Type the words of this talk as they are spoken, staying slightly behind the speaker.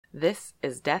This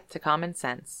is Death to Common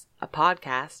Sense, a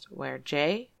podcast where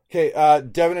Jay... Okay,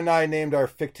 Devin and I named our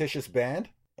fictitious band,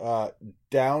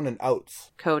 Down and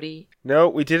Outs. Cody... No,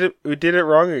 we did it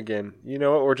wrong again. You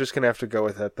know what? We're just going to have to go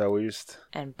with that, though.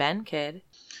 And Ben Kidd.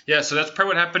 Yeah, so that's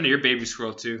probably what happened to your baby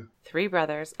squirrel, too. Three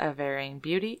brothers of varying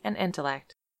beauty and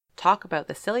intellect talk about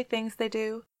the silly things they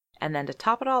do, and then to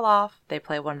top it all off, they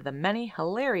play one of the many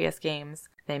hilarious games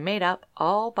they made up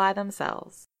all by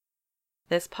themselves.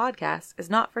 This podcast is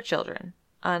not for children,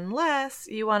 unless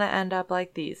you want to end up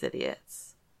like these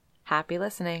idiots. Happy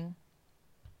listening.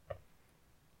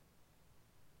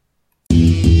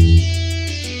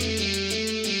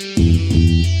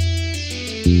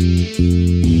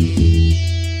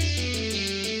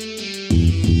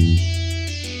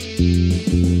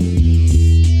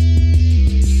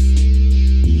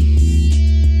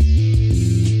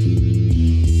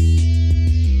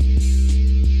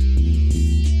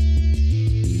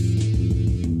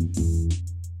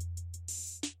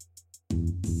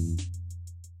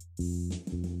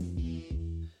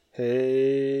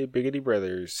 Hey, Biggity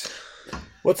Brothers.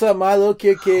 What's up, my little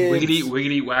kids?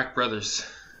 Wiggity whack brothers.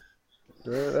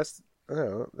 That's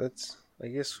I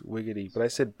guess Wiggity, but I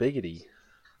said Biggity.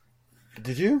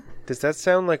 Did you? Does that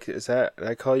sound like, did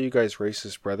I call you guys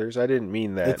racist brothers? I didn't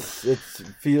mean that. It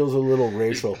feels a little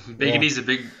racial. Biggity's a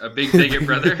big bigot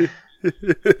brother.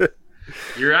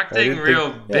 You're acting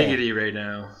real biggity right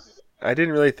now. I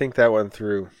didn't really think that one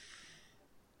through.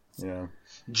 Yeah.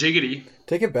 Jiggity.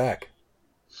 Take it back.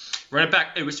 Run it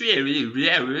back. Hey,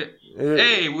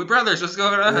 we brothers. What's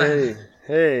going on?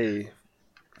 Hey,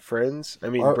 friends. I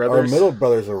mean, our brothers. Our middle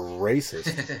brothers are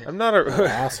racist. I'm not an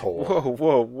asshole.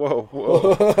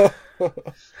 Whoa. All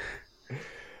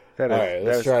right,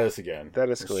 let's try this again. That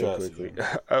escalated quickly.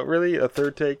 Really? A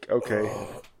third take? Okay.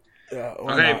 Yeah,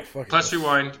 okay, plus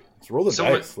rewind. Let's roll the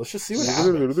dice. Let's just see what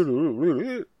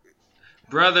happens.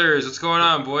 Brothers, what's going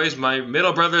on, boys? My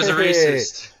middle brothers are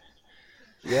racist.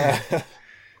 Yeah.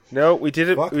 No, we did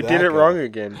it. We did it wrong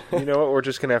again. You know what? We're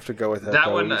just gonna have to go with that.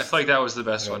 That one, I feel like that was the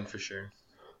best one for sure.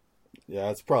 Yeah,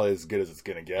 it's probably as good as it's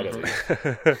gonna get.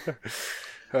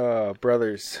 Mm-hmm.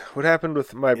 Brothers, what happened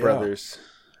with my brothers?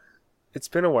 It's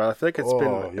been a while. I feel like it's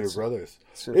been your brothers.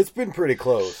 It's been pretty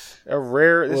close. A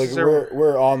rare.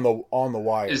 We're on the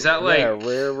wire. Is that like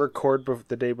rare record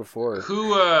the day before?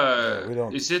 Who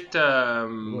is it?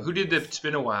 Who did the? It's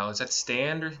been a while. Is that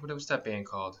Stand or what was that band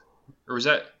called? Or was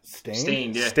that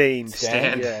Stained? Yeah. Stained.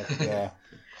 Yeah.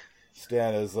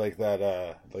 Stan is like that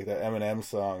Eminem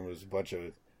song was a bunch of,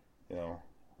 yep.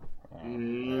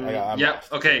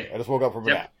 Okay. I just woke up from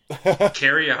a nap.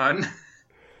 Carry on.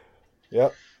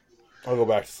 Yep. I'll go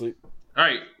back to sleep. All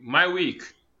right. My week.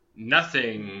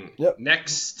 Nothing. Yep.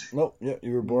 Next. Nope. Yep.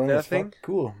 You were boring. Nothing. As fuck.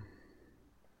 Cool.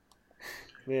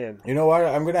 Man. You know what?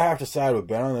 I'm gonna have to side with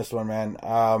Ben on this one, man.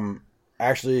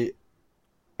 Actually.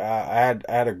 I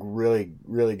had a really,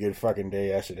 really good fucking day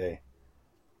yesterday.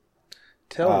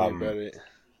 Tell me about it.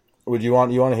 Would you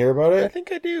want to hear about it? I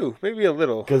think I do. Maybe a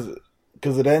little. Because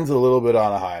it ends a little bit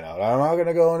on a high note. I'm not going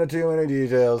to go into too many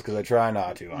details because I try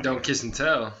not to. Don't kiss and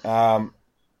tell.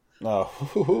 No.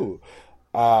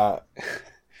 I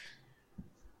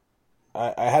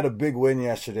had a big win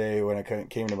yesterday when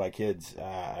it came to my kids.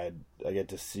 I get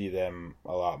to see them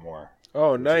a lot more.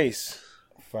 Oh, nice.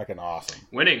 Fucking awesome.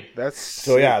 Winning. That's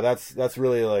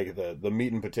really like the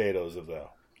meat and potatoes of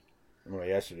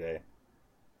yesterday.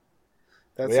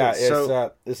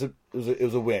 It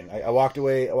was a win. I walked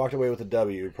away with a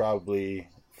W, probably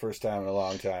first time in a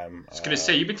long time. I was gonna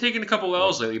say you've been taking a couple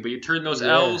L's lately, but you turned those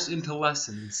L's into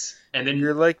lessons, and then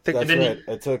you're like the. That's right.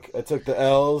 I took the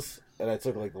L's and I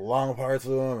took like the long parts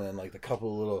of them and like the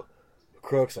couple of little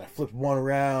crooks, and I flipped one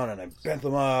around and I bent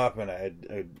them up and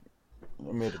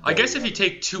I guess if you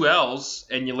take two L's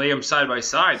and you lay them side by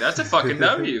side, that's a fucking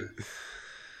W.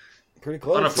 Pretty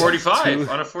close. On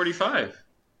a 45.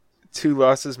 Two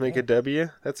losses make a W?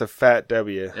 That's a fat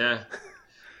W. Yeah.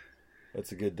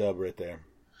 That's a good dub right there.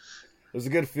 It was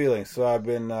a good feeling, so I've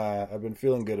been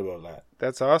feeling good about that.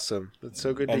 That's awesome. That's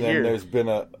so good to hear. And then there's been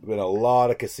a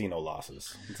lot of casino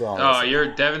losses. That's all.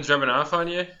 Devin's rubbing off on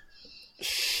you?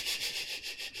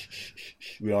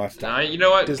 We don't have to. Nah, you know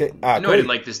what? I didn't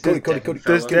like this. Cody.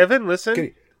 Does Devin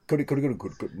listen? Cody.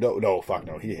 No, fuck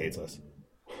no. He hates us.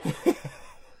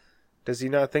 Does he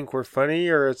not think we're funny,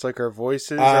 or it's like our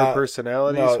voices, our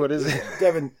personalities? No, what is it?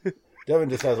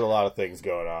 Devin just has a lot of things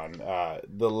going on.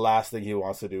 The last thing he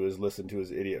wants to do is listen to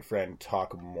his idiot friend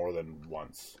talk more than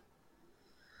once.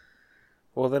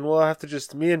 Well, then we'll have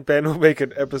to me and Ben will make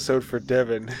an episode for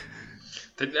Devin.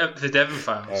 The Devin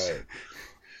Files. All right.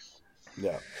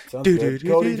 Yeah, sounds good.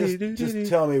 Cody, just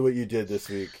tell me what you did this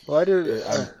week. Well, I did.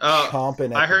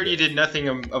 Chomping. I heard you did nothing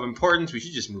of importance. We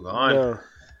should just move on. No.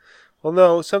 Well,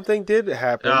 no, something did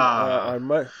happen.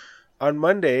 On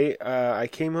Monday, I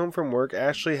came home from work.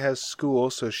 Ashley has school,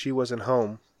 so she wasn't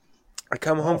home. I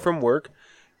come home from work,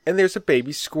 and there's a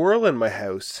baby squirrel in my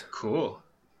house. Cool.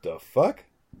 The fuck?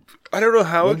 I don't know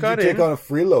how it got in. Did you take on a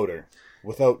freeloader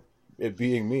without it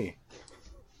being me?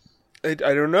 I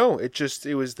don't know. It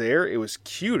was there. It was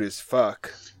cute as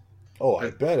fuck. Oh,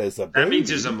 I bet it's a baby. That means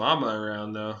there's a mama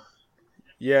around, though.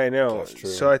 Yeah, I know. That's true.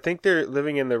 So I think they're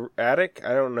living in the attic.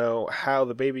 I don't know how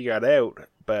the baby got out,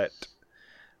 but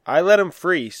I let him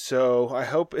free. So I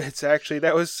hope it's actually,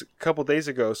 that was a couple days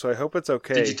ago, so I hope it's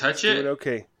okay. Did you touch it?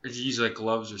 Okay. Or did you use like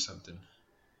gloves or something?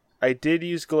 I did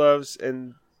use gloves,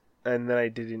 and then I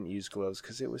didn't use gloves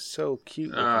because it was so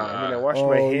cute. I washed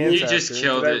my hands. You just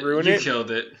killed it. You killed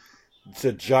it. It's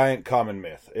a giant common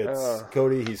myth. It's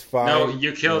Cody. He's fine. No,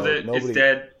 you killed it. It's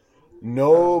dead.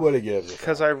 Nobody gives it.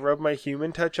 Because I rubbed my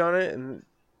human touch on it, and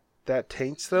that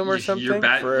taints them or something. You're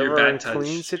bad touch.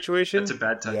 Clean situation. That's a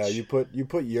bad touch. Yeah, you put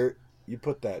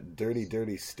that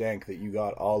dirty stank that you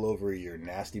got all over your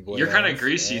nasty boy. You're kind of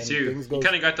greasy too. You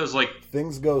kind of got those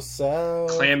things go south.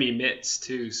 Clammy mitts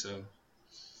too. So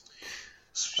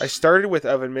I started with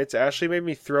oven mitts. Ashley made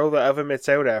me throw the oven mitts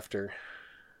out after.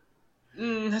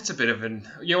 That's a bit of an...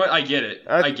 You know what? I get it.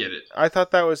 I get it. I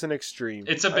thought that was an extreme.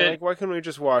 It's a bit... why couldn't we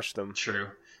just wash them? True.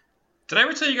 Did I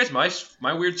ever tell you guys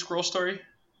my weird squirrel story?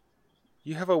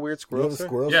 You have a weird squirrel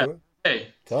story? Yeah. Hey.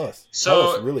 Tell us.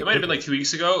 So, it might have been like 2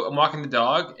 weeks ago. I'm walking the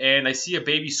dog, and I see a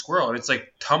baby squirrel, and it's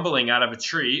like tumbling out of a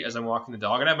tree as I'm walking the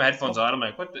dog. And I have my headphones on. I'm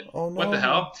like, what the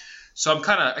hell? So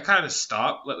I kind of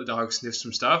stop, let the dog sniff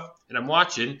some stuff, and I'm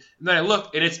watching, and then I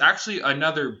look, and it's actually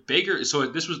another bigger. So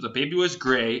the baby was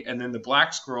gray, and then the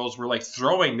black squirrels were like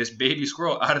throwing this baby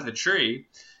squirrel out of the tree,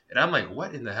 and I'm like,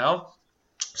 what in the hell?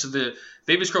 So the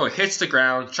baby squirrel hits the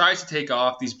ground, tries to take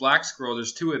off. These black squirrels,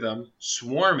 there's 2 of them,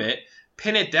 swarm it,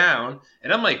 pin it down,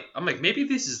 and I'm like, maybe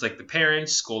this is like the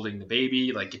parents scolding the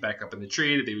baby, like get back up in the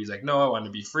tree. The baby's like, no, I want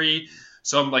to be free.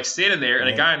 So I'm like standing there, and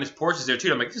a guy on his porch is there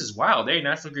too. I'm like, this is wild,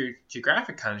 National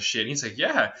Geographic kind of shit. And he's like,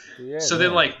 yeah. So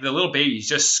then like the little baby's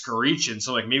just screeching.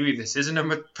 So like maybe this isn't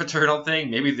a paternal thing.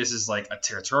 Maybe this is like a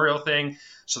territorial thing.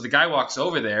 So the guy walks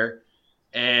over there,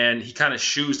 and he kind of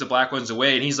shoos the black ones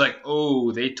away. And he's like,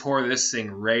 oh, they tore this thing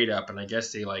right up. And I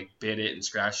guess they like bit it and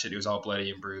scratched it. It was all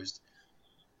bloody and bruised.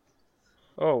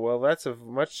 Oh, well, that's a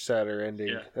much sadder ending.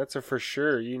 Yeah. That's a for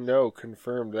sure.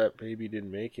 Confirmed that baby didn't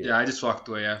make it. Yeah, I just walked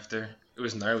away after. It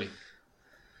was gnarly.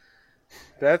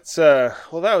 That's, that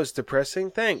was depressing.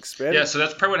 Thanks, Ben. Yeah, so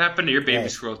that's probably what happened to your baby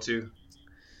squirrel, too.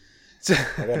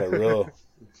 I got a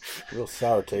real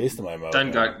sour taste in my mouth.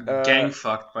 Done got gang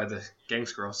fucked by the gang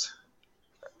squirrels.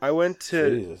 I went to...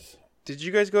 Jesus. Did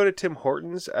you guys go to Tim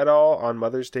Hortons at all on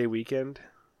Mother's Day weekend?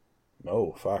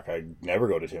 No, fuck. I never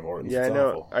go to Tim Hortons. Yeah, it's I know.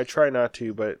 Awful. I try not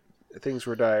to, but things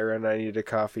were dire and I needed a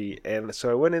coffee. And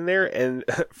so I went in there, and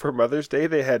for Mother's Day,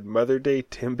 they had Mother Day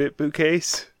Timbit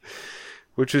bouquets,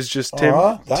 which was just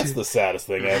that's the saddest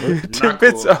thing ever.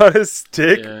 Timbits on a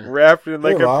stick, wrapped in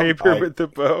like a paper with the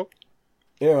bow.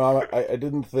 Yeah, Mom, I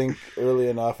didn't think early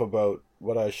enough about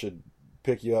what I should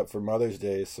pick you up for Mother's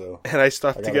Day, so... And I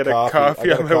stopped to get a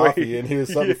coffee on my way. And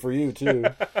here's something for you, too.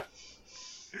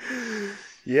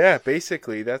 Yeah,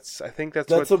 basically, that's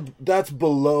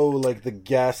below like the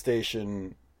gas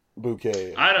station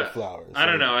bouquet of flowers. I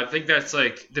don't know. I think that's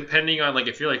like depending on like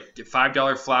if you're like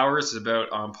 $5 flowers is about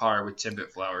on par with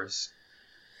Timbit flowers.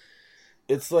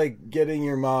 It's like getting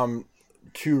your mom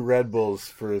 2 Red Bulls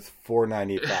for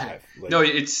 $4.95. Like, no,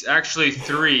 it's actually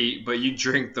 3, but you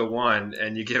drink the one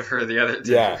and you give her the other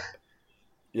 2.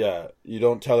 Yeah, you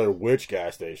don't tell her which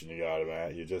gas station you got them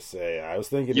at. You just say, I was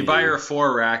thinking... You buy her a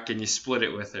 4-rack and you split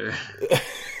it with her.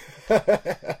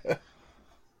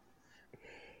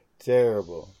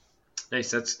 Terrible.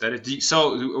 Nice, that is...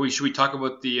 So, should we talk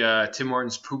about the Tim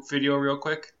Hortons poop video real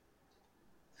quick?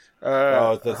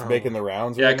 That's making the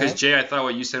rounds right now? Yeah, because Jay, I thought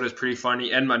what you said was pretty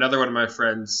funny. And another one of my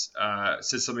friends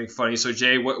said something funny. So,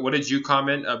 Jay, what did you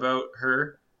comment about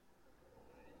her?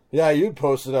 Yeah, you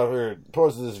posted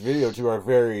this video to our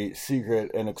very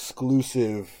secret and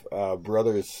exclusive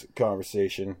brothers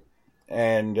conversation,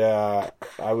 and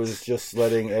I was just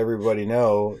letting everybody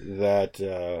know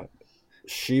that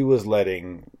she was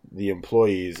letting the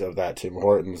employees of that Tim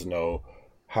Hortons know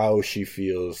how she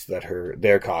feels that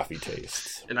their coffee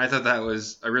tastes. And I thought that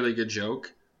was a really good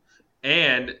joke.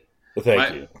 And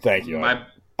thank you.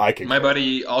 My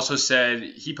buddy also said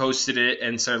he posted it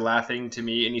and started laughing to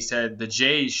me, and he said the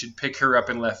Jays should pick her up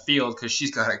in left field because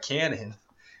she's got a cannon.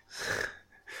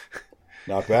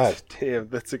 Not bad. Damn,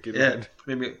 that's a good one.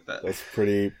 Maybe that's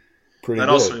pretty that good.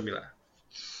 also made me laugh.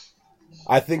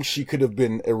 I think she could have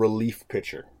been a relief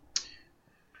pitcher.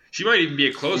 She might even be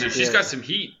a closer. She's got some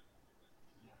heat.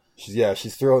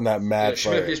 She's throwing that mad she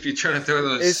fire. might just be trying to throw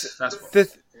those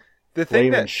fastballs. The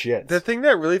thing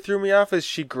that really threw me off is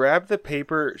she grabbed the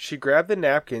paper, she grabbed the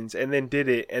napkins, and then did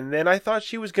it. And then I thought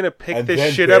she was gonna pick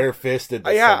this shit up. Bare-fisted.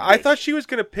 I thought she was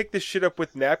gonna pick this shit up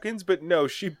with napkins, but no,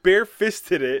 she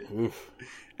bare-fisted it. Oof.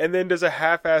 And then does a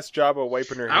half-assed job of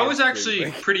wiping her hands. I was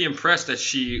actually pretty impressed that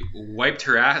she wiped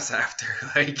her ass after.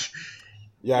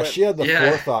 She had the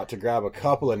forethought to grab a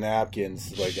couple of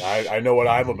napkins. Like, I know what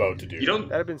I'm about to do.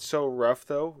 That'd have been so rough,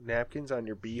 though. Napkins on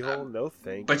your beehole? No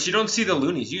thanks. But you don't see the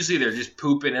loonies. Usually they're just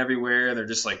pooping everywhere. They're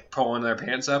just, pulling their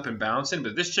pants up and bouncing.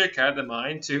 But this chick had the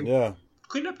mind to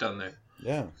clean up down there.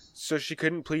 Yeah. So she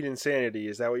couldn't plead insanity.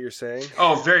 Is that what you're saying?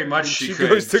 Oh, very much she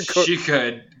could. She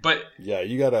could. But yeah,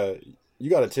 you gotta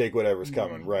take whatever's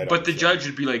coming right. But the judge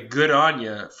would be like, "Good on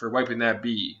you for wiping that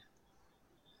bee."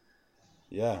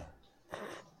 Yeah.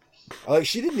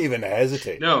 She didn't even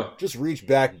hesitate. No. Just reached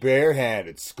back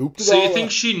barehanded, scooped it all So you up.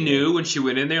 think she knew when she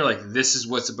went in there, this is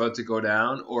what's about to go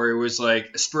down? Or it was a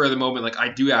spur of the moment, I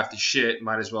do have to shit,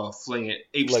 might as well fling it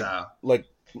ape style? Are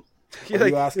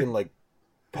you asking,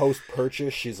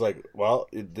 post-purchase? She's like, well,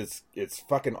 it's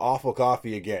fucking awful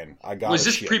coffee again. I got Was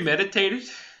this premeditated?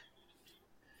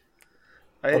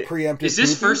 A preemptive Is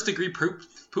this first-degree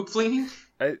poop flinging?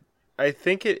 I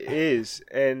think it is,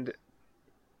 and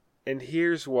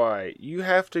here's why. You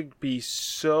have to be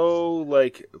so,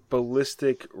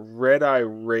 ballistic red-eye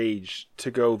rage to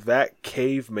go that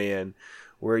caveman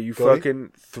where you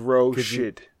fucking throw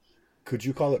shit. Could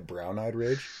you call it brown-eyed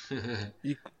rage?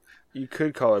 You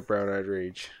could call it brown-eyed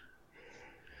rage.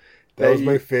 That was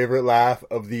my favorite laugh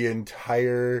of the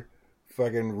entire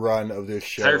fucking run of this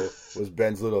show, was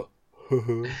Ben's little...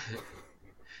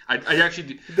 I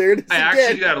actually do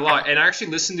that a lot, and I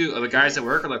actually listen to the guys at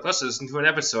work. I'm like, let's listen to an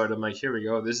episode. I'm like, here we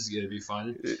go, this is gonna be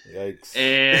fun. Yikes!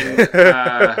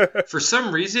 And for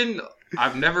some reason,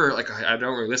 I've never I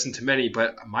don't really listen to many,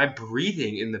 but my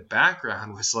breathing in the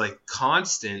background was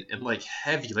constant and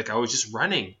heavy, I was just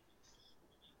running.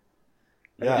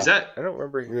 Yeah, is that? I don't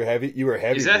remember. You were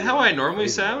heavy. Is that how I normally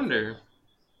sound, or?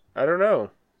 I don't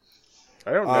know.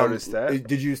 I don't notice that.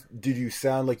 Did you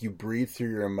sound like you breathe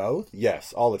through your mouth?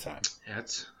 Yes, all the time. Yeah,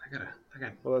 I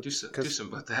gotta do something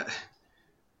about that.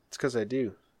 It's because I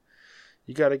do.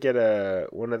 You gotta get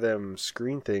one of them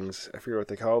screen things. I forget what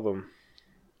they call them.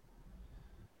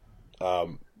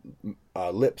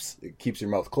 Lips. It keeps your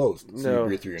mouth closed, so you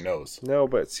breathe through your nose. No,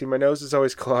 but see, my nose is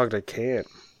always clogged. I can't.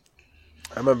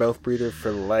 I'm a mouth breather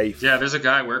for life. Yeah, there's a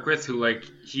guy I work with who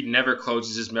he never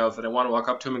closes his mouth, and I want to walk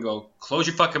up to him and go, "Close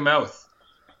your fucking mouth."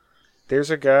 There's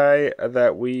a guy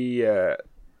that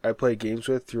I play games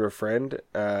with through a friend,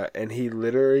 and he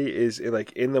literally is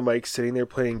in the mic sitting there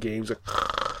playing games.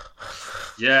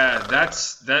 Yeah,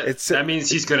 that means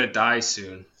he's gonna die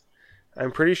soon.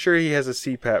 I'm pretty sure he has a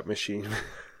CPAP machine.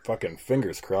 Fucking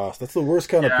fingers crossed. That's the worst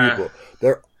kind of people.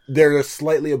 They're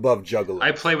slightly above juggalos.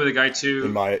 I play with a guy too.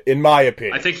 In my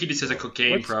opinion, I think he just has a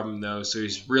cocaine problem though, so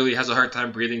he really has a hard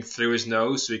time breathing through his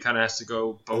nose. So he kind of has to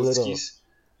go both skis.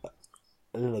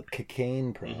 A little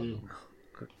cocaine problem.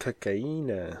 Cocaine.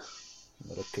 A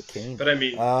little cocaine. But I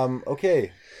mean...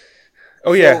 okay.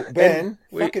 Oh, yeah. Ben,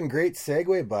 fucking great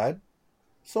segue, bud.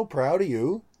 So proud of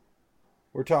you.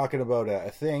 We're talking about a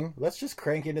thing. Let's just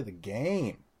crank into the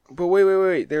game. But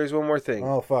wait. There's one more thing.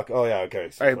 Oh, fuck. Oh, yeah,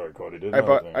 okay.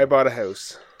 I bought a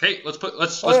house. Okay, let's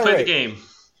play the game.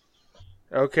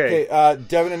 Okay.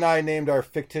 Devin and I named our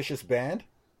fictitious band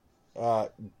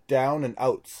Down and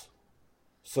Outs.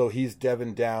 So he's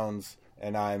Devin Downs,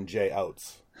 and I'm Jay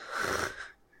Outs.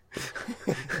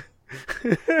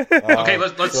 Okay,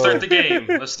 let's start the game.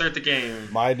 Let's start the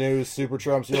game. My news super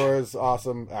trumps yours.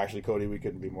 Awesome. Actually, Cody, we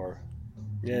couldn't be more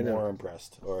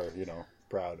impressed or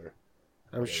proud.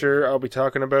 I'm sure I'll be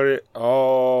talking about it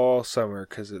all summer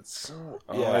because it's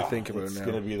all I think about it's now.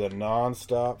 It's gonna be the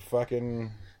nonstop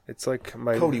fucking. It's like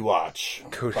my Cody watch.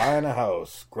 Buying a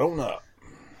house, grown up.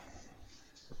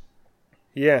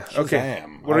 Yeah. Okay. I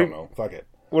don't know. Fuck it.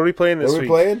 What are we playing this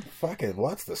week? Fucking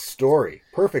what's the story?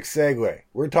 Perfect segue.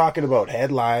 We're talking about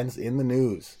headlines in the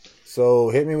news. So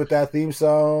hit me with that theme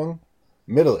song,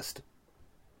 Middleist.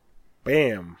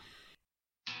 Bam.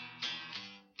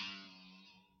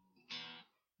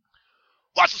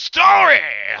 What's the story?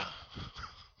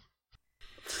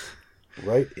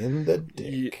 Right in the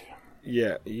dick.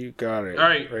 Yeah, you got it. All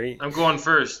right. I'm going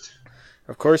first.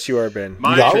 Of course you are, Ben.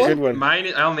 You got one? Good one.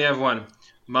 Mine. I only have one.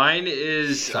 Mine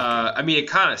is, it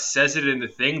kind of says it in the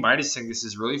thing, but I just think this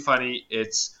is really funny.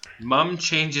 It's mom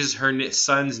changes her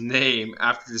son's name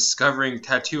after discovering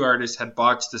tattoo artist had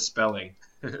botched the spelling.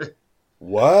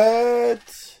 What?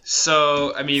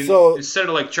 So, instead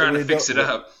of like trying to fix it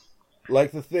up.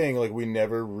 Like the thing, like we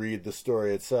never read the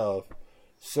story itself.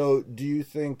 So do you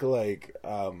think like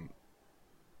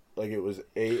it was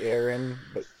Aaron,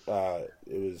 but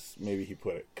it was maybe he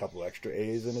put a couple extra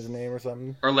A's in his name or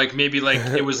something? Or like maybe like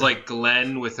it was like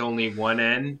Glenn with only one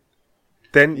N.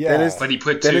 But he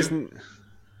put two.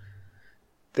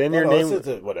 Then your name... It's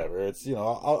whatever. It's,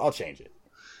 I'll change it.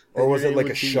 Or was it like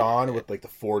a Sean with like the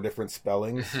 4 different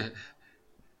spellings?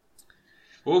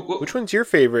 Which one's your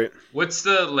favorite? What's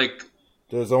the like...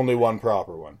 There's only one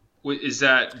proper one. Is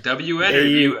that WN or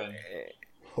UN?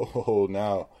 Oh,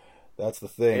 no. That's the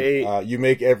thing. You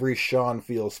make every Sean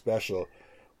feel special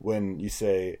when you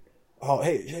say, "Oh,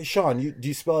 hey, Sean, do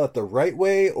you spell it the right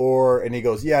way?" And he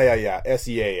goes, "Yeah,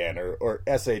 SEAN or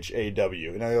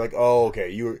SHAW." And you're like, "Oh,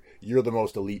 okay, you're the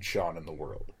most elite Sean in the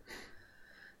world."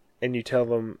 And you tell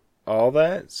them all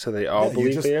that, so they all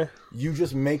believe they are? You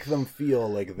just make them feel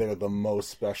like they're the most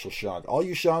special Sean. All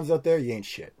you Seans out there, you ain't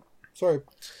shit. Sorry.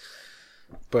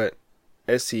 But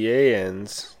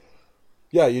SEANs...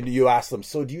 Yeah, you ask them,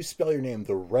 so do you spell your name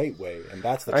the right way? And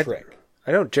that's the trick.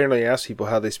 I don't generally ask people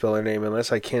how they spell their name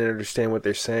unless I can't understand what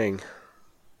they're saying.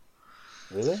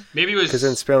 Really? Maybe it was... Because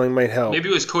then spelling might help. Maybe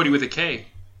it was Cody with a K,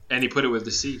 and he put it with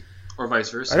the C, or vice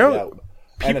versa. I don't...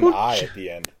 and an I at the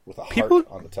end, with a heart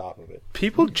on the top of it.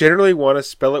 People generally want to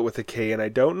spell it with a K, and I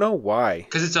don't know why.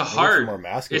 Because it's a hard...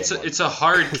 It's a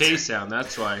hard K sound,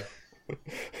 that's why.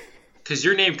 Because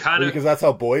your name kind of... Because that's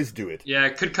how boys do it. Yeah,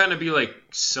 it could kind of be like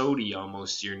Sody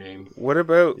almost, your name. What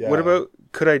about...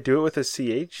 Could I do it with a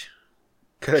CH?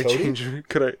 Could I change...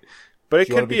 Could I... But it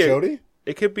could be Chody?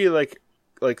 It could be like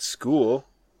school.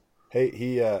 Hey,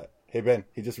 Ben,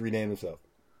 he just renamed himself.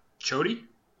 Chody?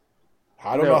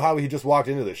 I don't know how he just walked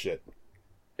into this shit.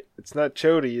 It's not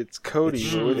Chody, it's Cody.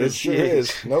 It sure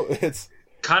is. No, it's...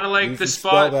 Kind of like the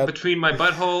spot between my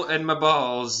butthole and my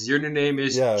balls. Your name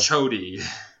is Chody.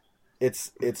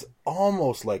 It's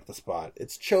almost like the spot.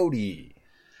 It's Chody.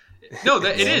 No,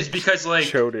 it is because like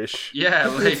Chodish. Yeah,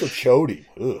 like it's a Chody.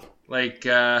 Ugh. Like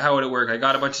how would it work? I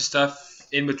got a bunch of stuff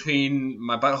in between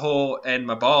my butthole and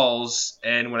my balls,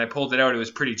 and when I pulled it out, it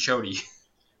was pretty Chody.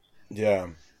 Yeah.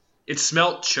 It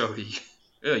smelled Chody.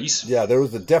 Yeah, there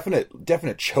was a definite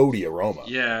Chody aroma.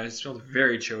 Yeah, it smelled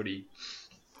very Chody.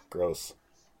 Gross.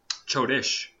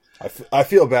 Chodish. I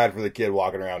feel bad for the kid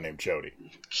walking around named Chody.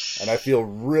 And I feel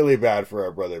really bad for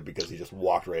our brother because he just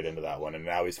walked right into that one, and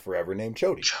now he's forever named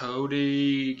Chody.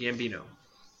 Chody Gambino.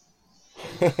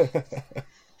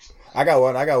 I got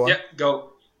one. Yep,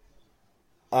 go.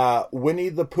 Winnie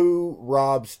the Pooh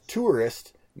robs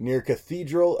tourist near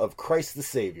Cathedral of Christ the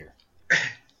Savior.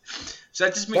 So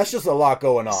that just means... That's just a lot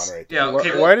going on right there. Yeah,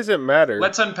 okay, why does it matter?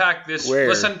 Let's unpack this. Where?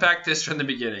 Let's unpack this from the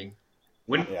beginning.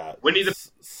 Winnie the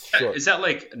Pooh. Is that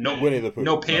like Winnie the Pooh.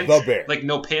 No pants? The bear. Like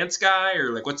no pants guy,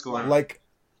 or like what's going on? Like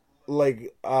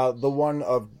the one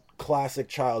of classic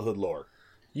childhood lore.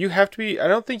 You have to be... I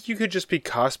don't think you could just be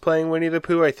cosplaying Winnie the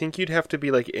Pooh. I think you'd have to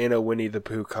be like in a Winnie the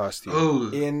Pooh costume.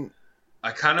 Ooh.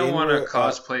 I kind of want to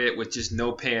cosplay it with just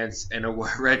no pants and a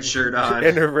red shirt on.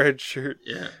 And a red shirt.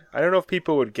 Yeah. I don't know if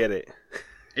people would get it.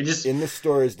 In the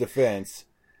story's defense,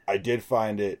 I did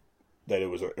find it that it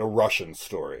was a Russian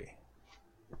story.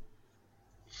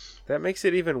 That makes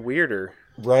it even weirder.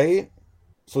 Right?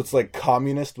 So it's like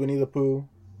communist Winnie the Pooh.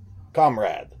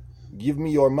 Comrade, give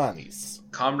me your monies.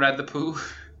 Comrade the Pooh?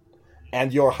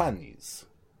 And your honeys.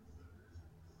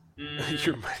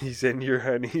 Your monies and your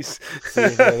honeys. See,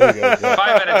 there you go. 5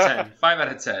 out of 10. 5 out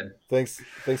of 10. Thanks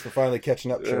for finally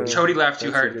catching up, Chody. Chody laughed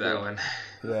too hard at that one.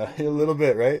 Yeah, a little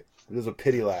bit, right? It was a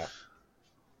pity laugh.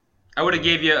 I would have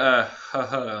gave you a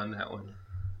ha-ha on that one.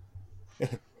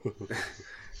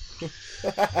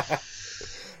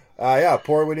 Yeah,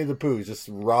 poor Winnie the Pooh just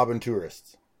robbing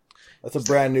tourists. That's a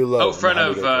brand new logo. Out front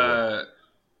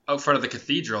of the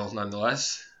cathedral,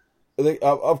 nonetheless.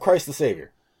 Of Christ the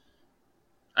Savior.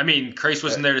 I mean, Christ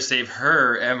wasn't there to save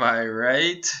her, am I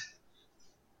right?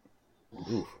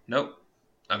 Ooh. Nope.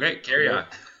 Okay, carry on.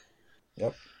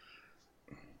 Yep.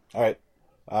 All right.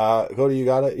 Cody, you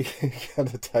got it? You got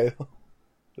the title?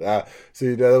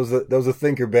 See, that was a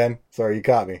thinker, Ben. Sorry, you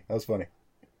caught me. That was funny.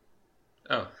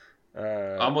 Oh.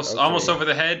 Almost over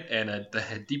the head and a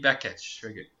deep back catch.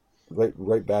 Very good.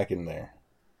 Right back in there.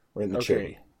 Right in the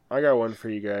cherry. I got one for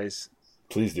you guys.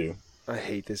 Please do. I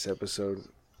hate this episode.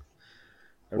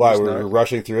 Why? We're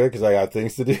rushing through it because I got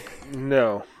things to do?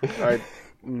 No.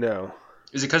 No.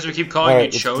 Is it because we keep calling you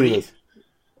Chody?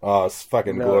 Oh, it's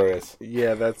fucking glorious.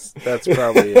 Yeah, that's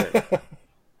probably it.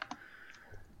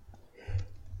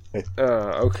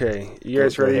 Okay. You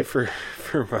guys ready for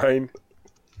mine?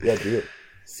 Yeah, do it.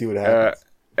 See what happens.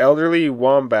 Elderly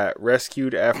wombat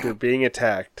rescued after being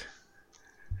attacked.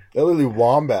 Elderly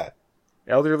wombat.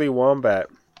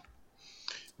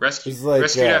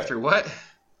 Rescued after what?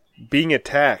 Being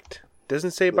attacked.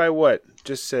 Doesn't say by what.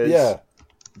 Just says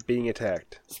being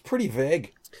attacked. It's pretty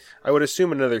vague. I would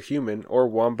assume another human or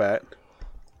wombat.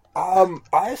 I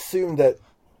assume that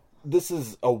this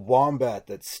is a wombat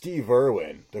that Steve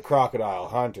Irwin, the crocodile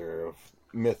hunter of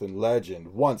myth and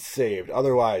legend, once saved.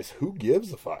 Otherwise, who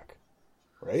gives a fuck?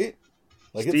 Right?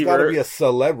 Like, it's got to be a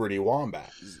celebrity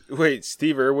wombat. Wait,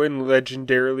 Steve Irwin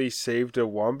legendarily saved a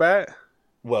wombat?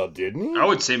 Well, didn't he? I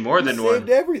would say more than one. He saved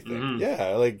everything. Mm-hmm.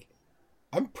 Yeah, like,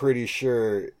 I'm pretty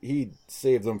sure he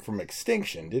saved them from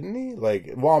extinction, didn't he?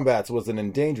 Like, wombats was an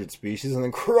endangered species, and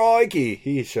then crikey,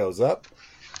 he shows up.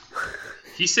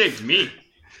 He saved me.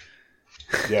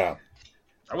 Yeah.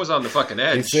 I was on the fucking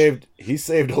edge. He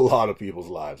saved a lot of people's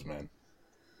lives, man.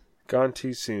 Gone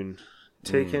too soon.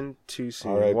 Taken too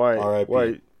soon.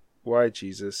 Why,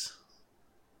 Jesus?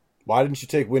 Why didn't you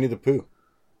take Winnie the Pooh?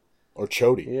 Or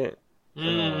Chody?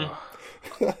 Yeah.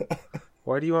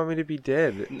 Why do you want me to be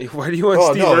dead? Why do you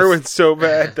want Steve Irwin so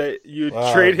bad that you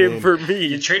trade him for me?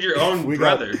 You trade your own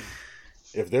brother.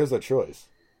 If there's a choice.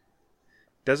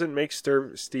 Doesn't make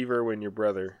Steve Irwin your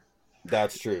brother.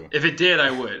 That's true. If it did,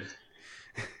 I would.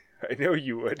 I know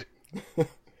you would.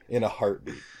 In a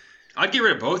heartbeat. I'd get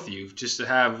rid of both of you just to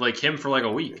have like him for like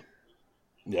a week.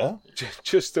 Yeah?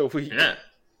 Just a week. Yeah.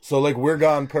 So like we're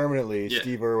gone permanently. Yeah.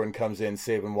 Steve Irwin comes in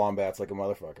saving wombats like a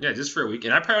motherfucker. Yeah, just for a week.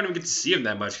 And I probably don't even get to see him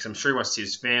that much because I'm sure he wants to see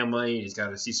his family. He's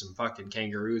got to see some fucking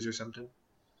kangaroos or something.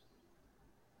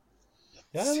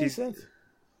 Yeah, that makes sense.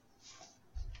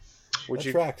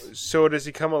 So does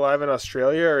he come alive in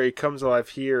Australia, or he comes alive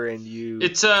here and you?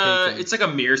 It's like a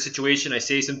mirror situation. I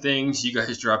say some things, you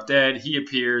guys drop dead. He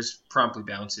appears, promptly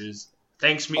bounces.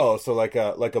 Thanks me. Oh, so like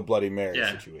a Bloody Mary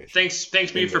situation.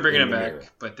 Thanks me for bringing him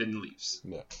back, but then leaves.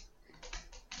 Yeah.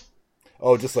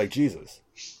 Oh, just like Jesus.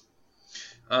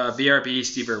 BRB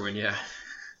Steve Irwin, yeah.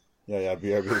 Yeah,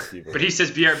 BRB Steve Irwin. But he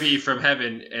says BRB from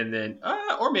heaven, and then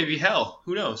or maybe hell.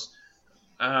 Who knows?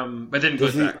 But then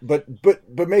goes back.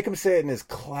 But make him say it in his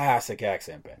classic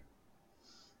accent, Ben.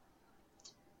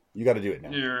 You got to do it now.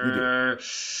 You do it.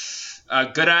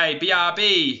 Good eye,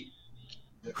 BRB.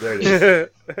 There it is.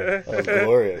 That was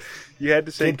glorious. You had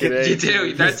to say good You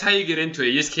do. That's how you get into it.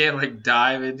 You just can't like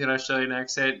dive into an Australian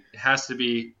accent. It has to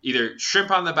be either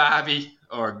shrimp on the barbie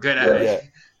or good eye. Yeah.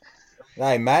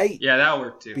 Hey, mate. Yeah, that'll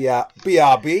work too.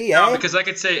 BRB, yeah. No, because I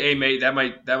could say, hey, mate, that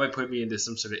might put me into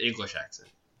some sort of English accent.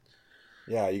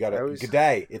 Yeah, you got to good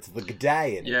day. It's the good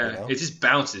day in it. Yeah, you know? it just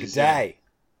bounces. Good day.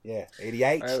 Yeah,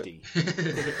 ADHD.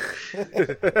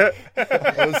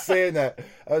 I was saying that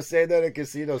at a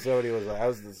casino. Somebody was like, I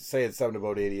was saying something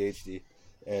about ADHD,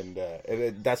 and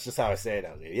that's just how I say it.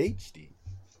 I was like, ADHD.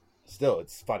 Still,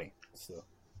 it's funny. Still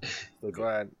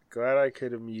glad I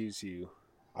could amuse you.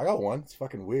 I got one. It's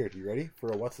fucking weird. You ready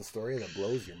for a what's the story that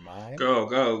blows your mind?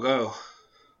 Go.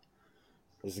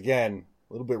 This again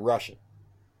a little bit Russian.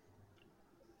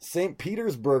 St.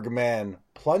 Petersburg man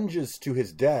plunges to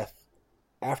his death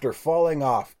after falling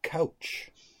off couch.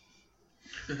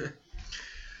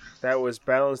 That was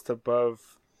balanced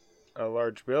above a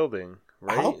large building,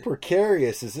 right? How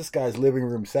precarious is this guy's living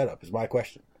room setup is my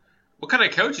question. What kind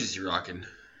of couch is he rocking?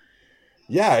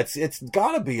 Yeah, it's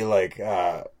got to be like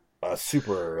a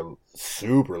super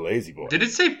lazy boy. Did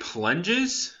it say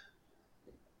plunges?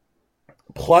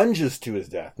 Plunges to his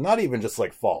death. Not even just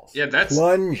like falls. Yeah, that's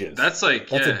plunges. That's a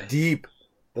deep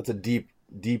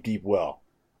well.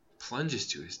 Plunges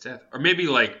to his death, or maybe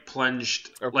like plunged,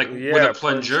 like with a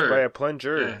plunger. By a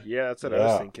plunger. Yeah, that's what I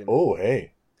was thinking. Oh,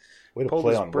 hey, way to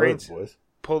play on words, boys.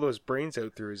 Pull those brains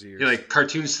out through his ears. Yeah, like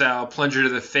cartoon style, plunger to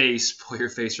the face, pull your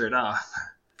face right off.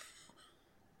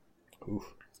 Oof.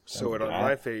 Sew it on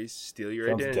my face, steal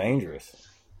your identity.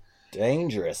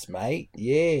 Dangerous, mate.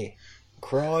 Yeah,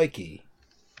 crikey.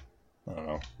 I don't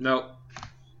know. No.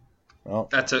 Well,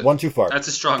 that's one too far. That's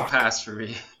a strong pass for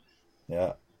me.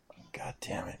 Yeah. God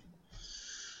damn it.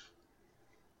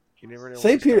 You never know.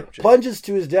 St. Peter plunges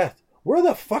to his death. Where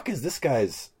the fuck is this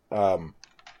guy's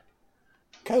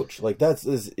couch? Like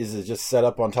is it just set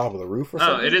up on top of the roof or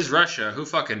something? Oh, it is Russia. Who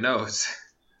fucking knows?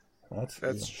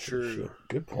 That's true.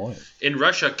 Good point. In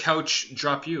Russia, couch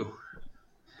drop you.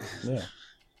 Yeah.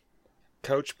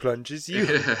 Couch plunges you.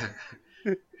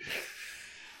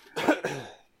 All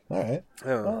right.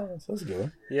 Oh, that's a good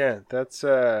one. Yeah, that's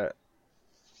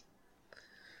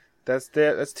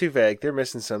That's too vague. They're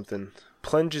missing something.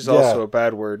 Plunge is also a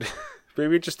bad word.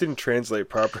 Maybe it just didn't translate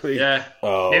properly. Yeah.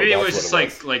 Oh, maybe it was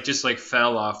just like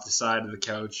fell off the side of the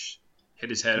couch, hit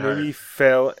his head hard. Maybe he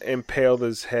fell, impaled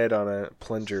his head on a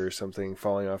plunger or something,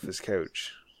 falling off his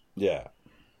couch. Yeah.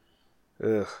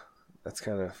 Ugh. That's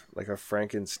kind of like a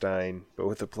Frankenstein, but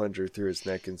with a plunger through his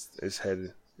neck and his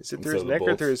head. Is it through his neck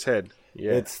or through his head?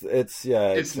 Yeah. It's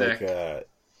like neck.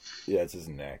 It's his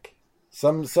neck.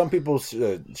 Some people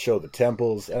show the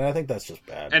temples, and I think that's just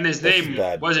bad. And his name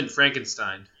wasn't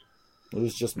Frankenstein. It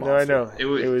was just monster. No, I know.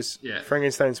 It was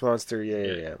Frankenstein's monster.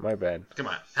 Yeah. My bad. Come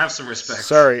on, have some respect.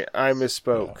 Sorry, I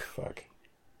misspoke. Oh, fuck.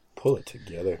 Pull it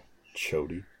together,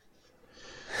 Chody.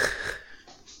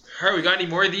 Alright, we got any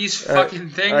more of these fucking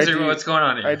things, or what's going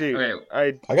on here? I do.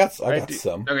 Okay. I got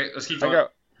some. Okay, let's keep going.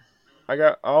 I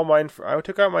got all mine. I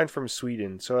took out mine from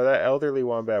Sweden. So that elderly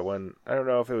wombat one, I don't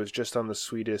know if it was just on the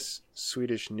Swedish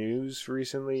news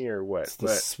recently or what. It's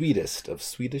the sweetest of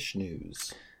Swedish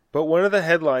news. But one of the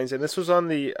headlines, and this was on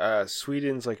the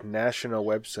Sweden's national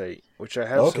website, which I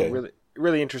have some really,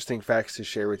 really interesting facts to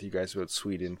share with you guys about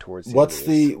Sweden towards the What's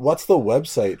the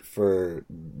website for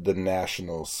the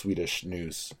national Swedish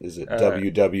news? Is it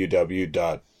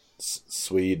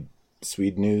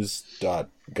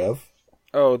www.swedenews.gov?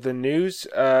 Oh, the news?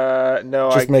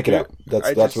 No. Just make it up.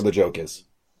 That's where the joke is.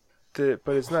 But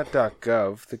it's not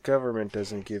 .gov. The government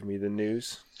doesn't give me the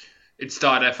news. It's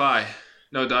 .fi.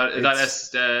 No,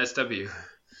 .sw.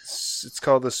 It's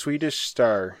called the Swedish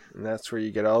Star, and that's where you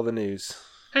get all the news.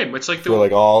 Hey, much like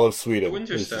all of Sweden.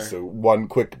 Winter Star. So one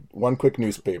quick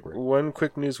newspaper. One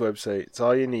quick news website. It's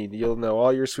all you need. You'll know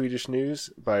all your Swedish news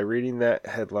by reading that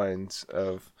headlines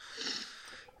of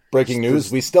breaking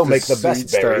news. We still make the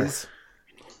best berries.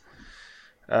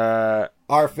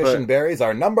 Our fish and berries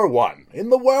are number 1 in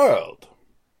the world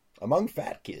among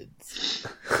fat kids.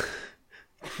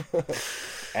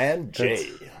 And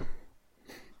Jay.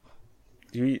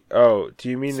 Do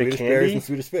you mean Swedish the candy? Berries and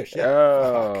Swedish fish. Yeah.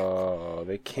 Oh,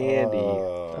 the candy.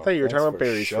 I thought you were talking about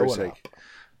berries for a sec.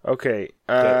 Okay.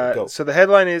 Go. So the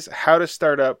headline is "How to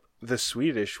Start Up the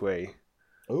Swedish Way."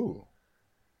 Ooh.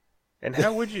 And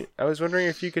how would you? I was wondering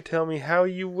if you could tell me how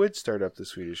you would start up the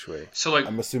Swedish way. So,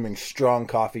 I'm assuming strong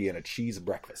coffee and a cheese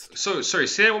breakfast. So, sorry,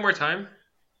 say that one more time.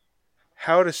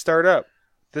 How to start up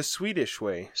the Swedish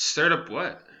way. Start up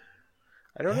what?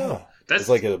 I don't know. It's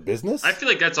like a business? I feel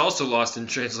like that's also lost in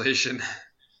translation.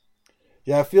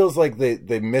 Yeah, it feels like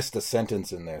they missed a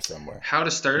sentence in there somewhere. How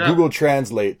to start up? Google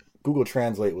Translate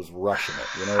was rushing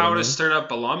it. You know how to start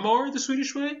up a lawnmower the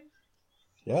Swedish way?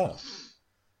 Yeah.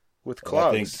 With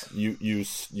clogs. I think you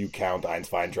count eins,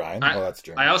 fein, drein. That's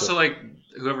German. I also like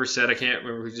whoever said, I can't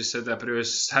remember who just said that, but it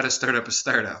was how to start up a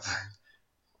startup.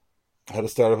 How to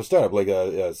start up a startup, like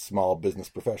a small business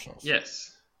professionals. Yes.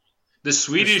 The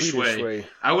Swedish way.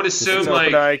 I would assume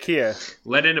IKEA.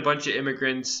 Let in a bunch of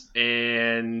immigrants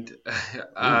and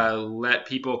let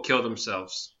people kill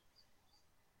themselves.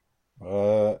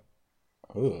 Ooh.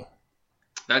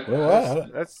 I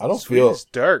don't feel it's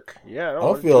dark. Yeah, I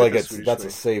don't feel like that's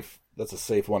a safe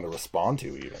one to respond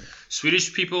to even.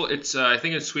 Swedish people, it's I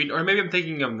think it's Sweden, or maybe I'm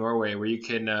thinking of Norway, where you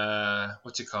can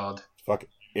what's it called? Fuck,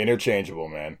 interchangeable,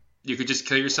 man. You could just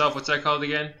kill yourself. What's that called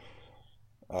again?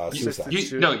 Suicide.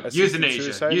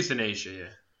 Euthanasia. Euthanasia, yeah.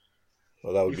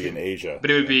 Well, that would be in Asia.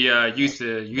 But it would be youth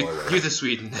of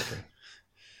Sweden.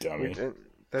 Dummy.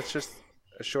 That's just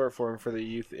a short form for the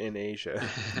youth in Asia.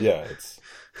 Yeah, it's.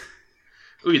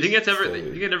 Ooh, you think it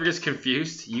ever gets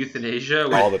confused? Euthanasia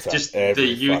with all the time, just the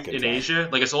youth in Asia?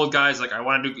 Like, it's old guys like, I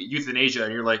want to do euthanasia,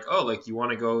 and you're like, oh, like, you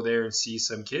want to go there and see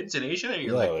some kids in Asia? And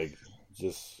you're like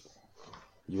just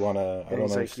you want to. I don't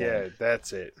know. Like, yeah,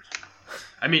 that's it.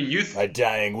 I mean, youth. My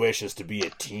dying wish is to be a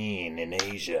teen in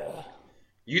Asia.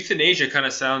 Euthanasia kind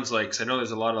of sounds like, because I know there's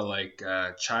a lot of like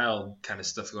child kind of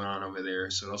stuff going on over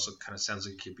there, so it also kind of sounds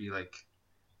like it could be like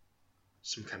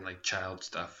some kind of like child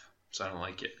stuff. So I don't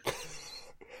like it.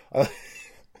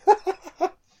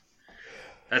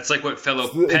 That's like what fellow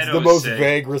pedos say. It's the most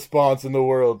vague response in the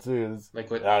world too. It's, like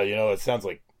what? It sounds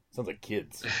like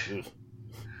kids.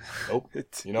 Nope.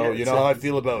 You know how I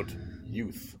feel about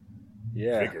youth.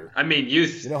 Yeah. Vigor. I mean,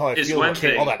 youth is one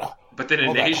thing. But then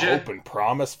in Asia, hope and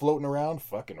promise floating around,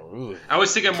 fucking rude. I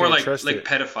was thinking more like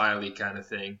pedophile-y kind of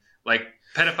thing. Like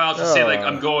pedophiles will say like,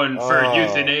 "I'm going for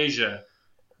youth in Asia."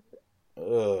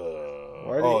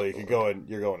 You can go in.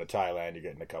 You're going to Thailand. You're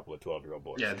getting a couple of 12-year-old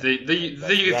boys. Yeah, the youth in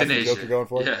Asia. That's the joke you're going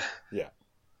for.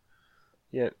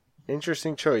 Yeah.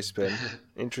 Interesting choice, Ben.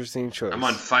 Interesting choice. I'm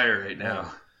on fire right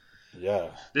now. Yeah.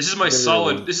 This is my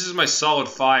solid. This is my solid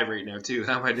 5 right now too.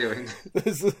 How am I doing?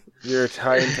 You're a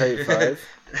high and tight 5.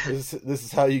 This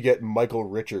is how you get Michael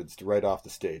Richards right off the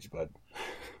stage, bud.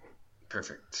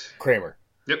 Perfect. Kramer.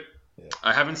 Yep. Yeah.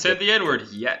 I haven't said the N-word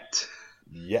yet.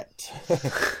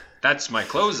 That's my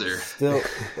closer. Still.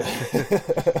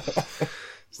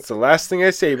 It's the last thing I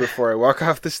say before I walk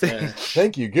off the stage. Yeah.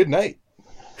 Thank you. Good night.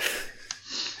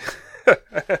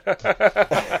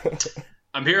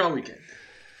 I'm here all weekend.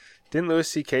 Didn't Louis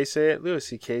C.K. say it? Louis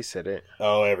C.K. said it.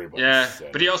 Oh, everybody. Yeah,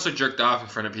 but he also jerked off in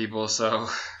front of people, so...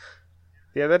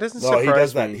 Yeah, that doesn't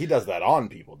surprise me. He does that on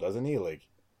people, doesn't he? Like,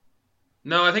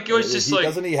 no, I think it was just like...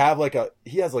 Doesn't he have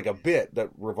he has like a bit that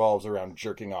revolves around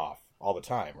jerking off all the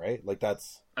time, right? Like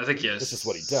that's... I think he has that's just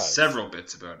what he does. Several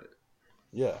bits about it.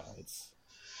 Yeah, it's...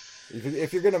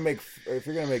 If you're gonna make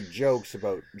jokes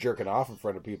about jerking off in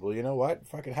front of people, you know what?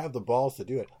 Fucking have the balls to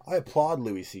do it. I applaud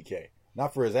Louis C.K.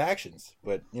 Not for his actions,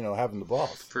 but having the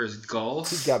balls. For his goals.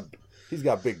 He's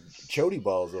got big chody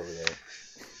balls over there.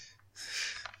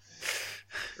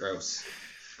 Gross.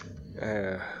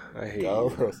 I hate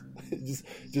you. Gross.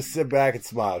 Just sit back and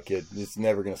smile, kid. It's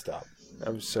never gonna stop.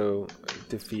 I'm so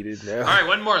defeated now. All right,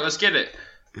 one more. Let's get it.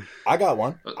 I got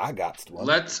one.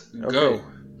 Let's go.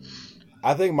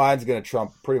 I think mine's going to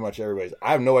trump pretty much everybody's.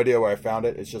 I have no idea where I found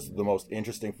it. It's just the most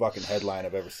interesting fucking headline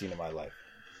I've ever seen in my life.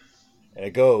 And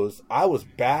it goes, I was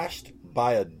bashed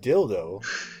by a dildo,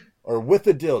 or with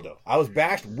a dildo. I was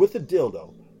bashed with a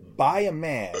dildo by a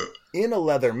man in a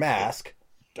leather mask, ...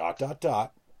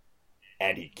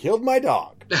 and he killed my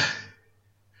dog.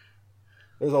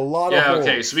 There's a lot of holes.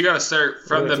 Okay, so we got to start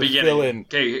from the beginning.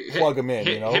 Plug them in,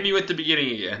 Hit me with the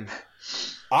beginning again.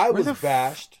 I was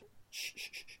bashed...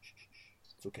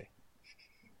 It's okay.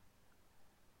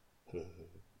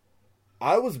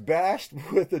 I was bashed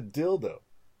with a dildo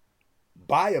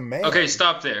by a man. Okay,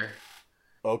 stop there.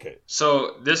 Okay.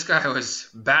 So this guy was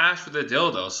bashed with a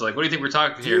dildo. So what do you think we're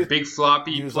talking here? Big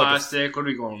floppy plastic. What are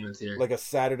we going with here? Like a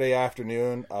Saturday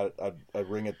afternoon, I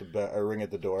ring at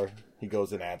the door. He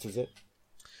goes and answers it.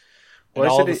 And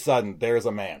all of a sudden, there's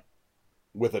a man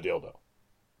with a dildo.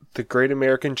 The Great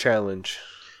American Challenge.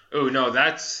 Oh no,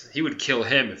 he would kill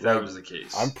him if that was the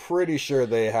case. I'm pretty sure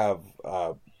they have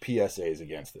PSAs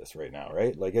against this right now,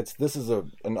 right? Like this is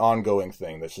an ongoing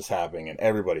thing that's just happening in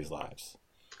everybody's lives.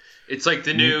 It's like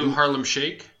the new Harlem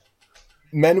Shake.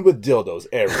 Men with dildos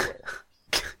everywhere.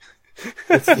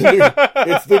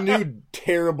 It's the new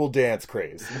terrible dance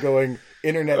craze going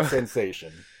internet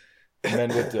sensation.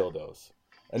 Men with dildos,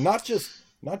 and not just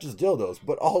dildos,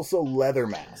 but also leather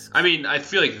masks. I mean, I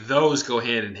feel like those go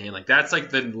hand in hand. Like that's like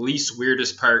the least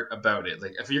weirdest part about it.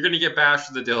 Like if you're gonna get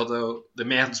bashed with a dildo, the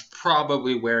man's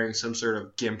probably wearing some sort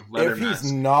of gimp leather mask. If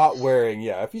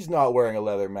he's not wearing a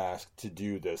leather mask to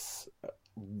do this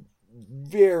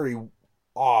very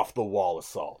off the wall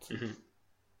assault,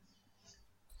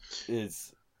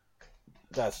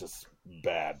 that's just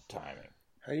bad timing.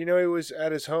 How do you know he was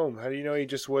at his home? How do you know he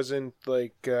just wasn't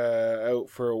like out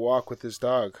for a walk with his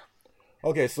dog?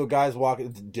 Okay, so guys walking.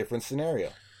 It's a different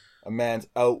scenario. A man's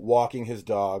out walking his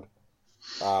dog.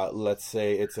 Let's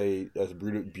say it's a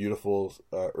beautiful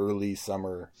early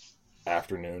summer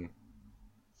afternoon.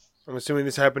 I'm assuming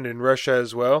this happened in Russia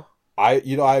as well. I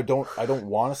don't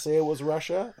want to say it was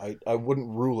Russia. I wouldn't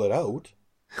rule it out.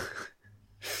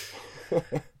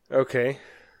 Okay.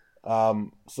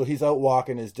 So he's out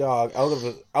walking his dog.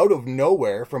 Out of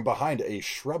nowhere, from behind a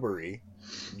shrubbery,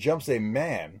 jumps a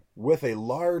man with a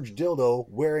large dildo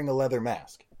wearing a leather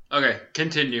mask. Okay,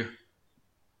 continue.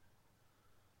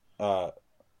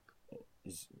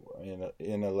 He's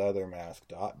in a leather mask. ...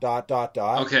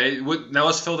 Okay, now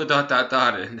let's fill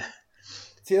the ... in.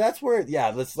 See, that's where,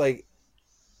 that's like,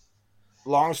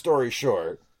 long story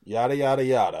short, yada yada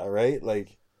yada, right?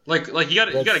 Like you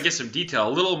gotta get some detail,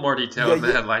 a little more detail in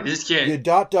the headline. You just can't. You ...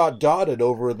 it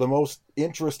over the most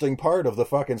interesting part of the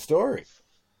fucking story.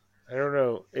 I don't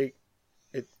know.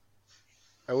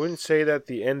 I wouldn't say that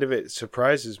the end of it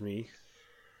surprises me.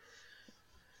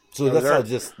 So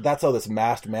that's how this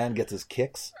masked man gets his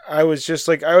kicks. I was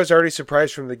already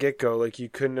surprised from the get go. Like you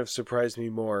couldn't have surprised me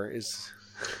more.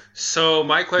 So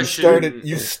my question: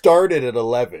 You started at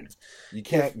 11. You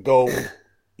can't go.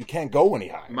 You can't go any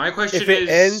higher. My question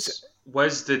is: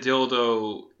 was the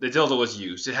dildo? The dildo was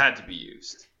used. It had to be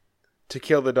used to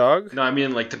kill the dog. No, I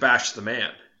mean like to bash the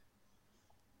man.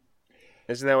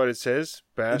 Isn't that what it says?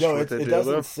 Bash with a dildo? It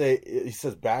doesn't say. It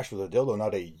says bash with a dildo,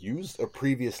 not a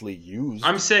previously used.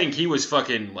 I'm saying he was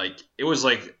fucking like it was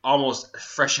like almost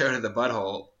fresh out of the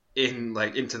butthole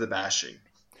into the bashing.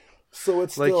 So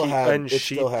it still like he had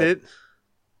unsheathed it.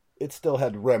 it still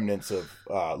had remnants of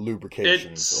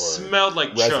lubrications. It smelled like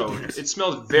residues. chode. It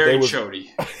smelled very chody.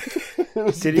 It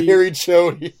was very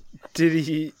chody. Did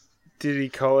he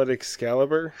call it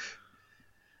Excalibur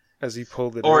as he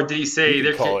pulled it? Or out? did he say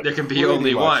there can be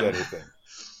only one?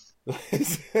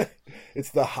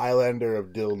 It's the Highlander of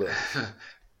dildo.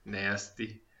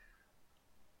 Nasty. ...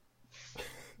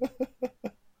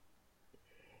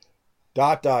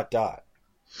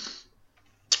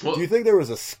 Well, do you think there was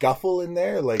a scuffle in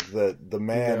there? Like the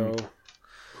man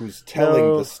who's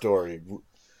telling the story,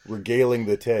 regaling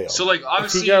the tale. So, like,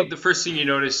 obviously, the first thing you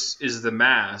notice is the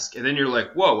mask, and then you're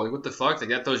like, whoa, like, what the fuck? They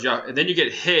got those... And then you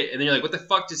get hit, and then you're like, what the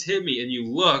fuck just hit me? And you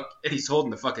look, and he's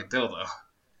holding the fucking dildo.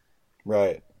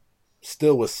 Right.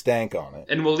 Still with stank on it.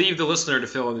 And we'll leave the listener to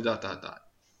fill in the ...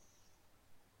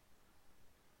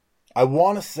 I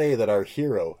want to say that our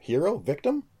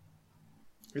victim?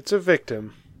 It's a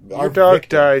victim. Our dog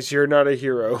dies, you're not a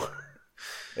hero.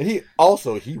 And he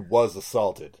was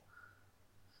assaulted.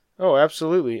 Oh,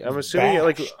 absolutely. I'm assuming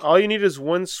like all you need is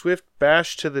one swift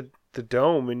bash to the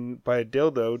dome and by a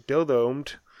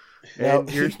dildomed.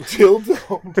 And you're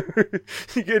dildomed.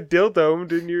 You get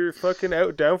dildomed and you're fucking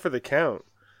down for the count.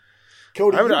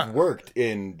 Cody, you've worked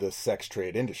in the sex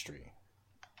trade industry.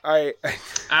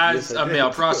 As a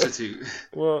male prostitute.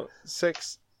 Well,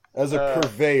 sex as a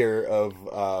purveyor of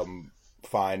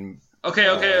fine. Okay.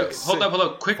 Hold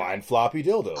up. Quick. Fine floppy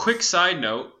dildo. Quick side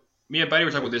note. Me and Buddy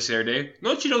were talking about this the other day. You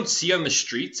know what you don't see on the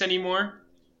streets anymore?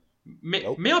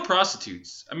 Nope. Male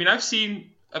prostitutes. I mean, I've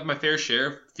seen of my fair share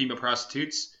of female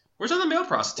prostitutes. Where's all the male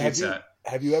prostitutes at?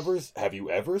 Have you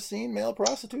ever seen male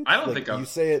prostitutes? I don't think you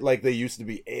say it like they used to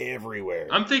be everywhere.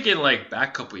 I'm thinking like back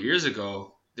a couple years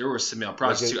ago, there were some male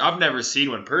prostitutes. I've never seen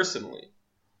one personally.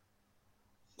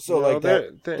 So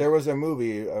there was a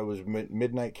movie. It was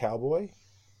Midnight Cowboy.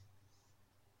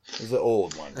 It was an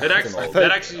old one.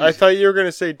 I thought you were going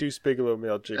to say Deuce Bigelow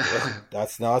male gigolo.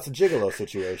 It's a gigolo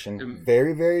situation.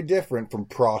 Very, very different from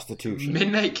prostitution.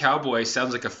 Midnight Cowboy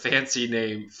sounds like a fancy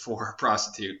name for a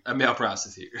prostitute, a male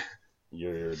prostitute.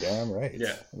 You're damn right.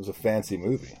 Yeah. It was a fancy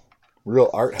movie.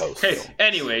 Real art house. Hey,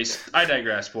 anyways, I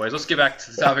digress, boys. Let's get back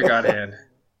to the topic on hand.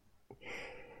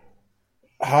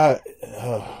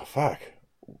 Fuck.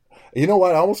 You know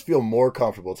what? I almost feel more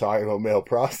comfortable talking about male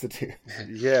prostitutes.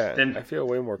 Yeah, I feel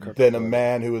way more comfortable than a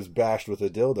man who was bashed with a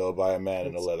dildo by a man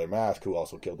in a leather mask who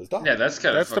also killed his dog. Yeah, that's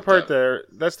kind of the part there.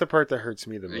 That's the part that hurts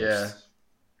me the most. Yeah,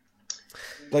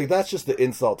 like that's just the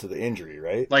insult to the injury,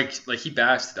 right? Like he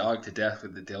bashed the dog to death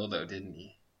with the dildo, didn't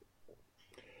he?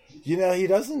 You know, he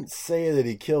doesn't say that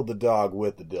he killed the dog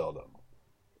with the dildo.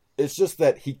 It's just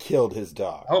that he killed his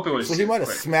dog. I hope it was. So he might have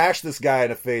smashed this guy in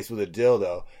the face with a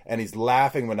dildo, and he's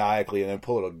laughing maniacally, and then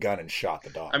pulled a gun and shot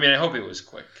the dog. I mean, I hope it was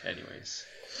quick. Anyways,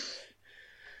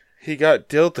 he got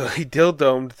dildo. He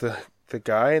dildomed the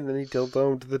guy, and then he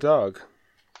dildomed the dog.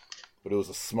 But it was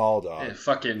a small dog. Yeah,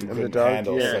 fucking couldn't the dog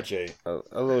handle such a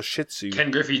little Shih Tzu. Ken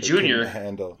Griffey Jr.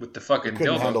 with the fucking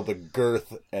couldn't dildo. Handle the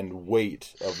girth and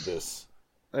weight of this.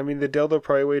 I mean, the dildo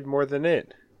probably weighed more than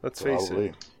it. Let's face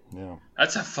it. Yeah.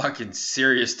 That's a fucking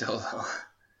serious dildo.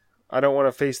 I don't want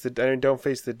to face don't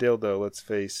face the dildo. Let's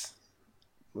face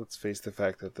the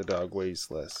fact that the dog weighs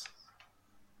less.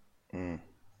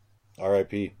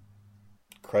 R.I.P.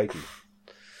 Crikey.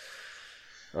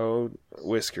 Oh,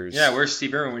 Whiskers. Yeah, where's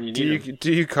Steve Irwin when you need him?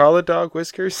 Do you call a dog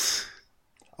Whiskers?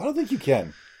 I don't think you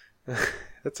can.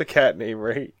 That's a cat name,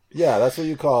 right? Yeah, that's what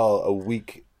you call a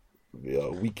weak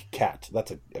cat.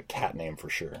 That's a cat name for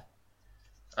sure.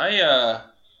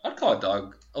 I'd call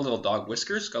a little dog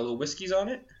Whiskers. Got little whiskies on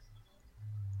it.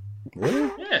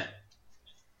 Really? Yeah.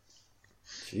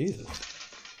 Jesus.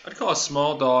 I'd call a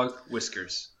small dog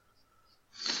Whiskers.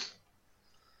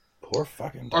 Poor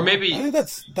fucking dog. Or maybe... I think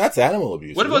that's animal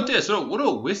abuse. What about this? What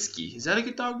about Whiskey? Is that a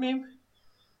good dog name?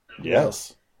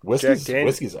 Yes.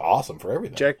 Whiskey's awesome for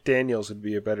everything. Jack Daniels would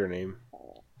be a better name.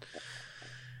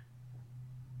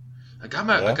 A guy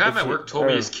at my work told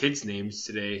me his kids' names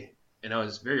today, and I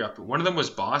was very up. One of them was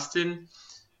Boston.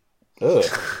 Ugh.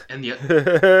 And the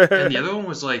other one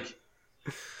was like...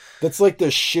 That's like the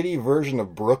shitty version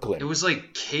of Brooklyn. It was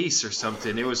like Case or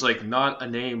something. It was like not a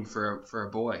name for a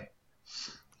boy.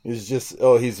 He's just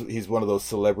he's one of those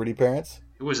celebrity parents.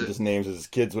 It was just names his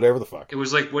kids whatever the fuck. It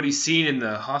was like what he's seen in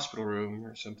the hospital room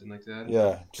or something like that.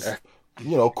 Yeah, just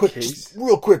real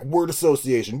quick word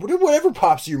association. Whatever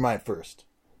pops to your mind first.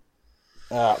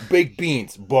 Baked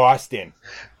beans, Boston.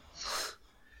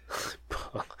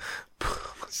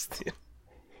 Boston.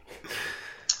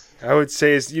 I would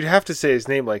say you'd have to say his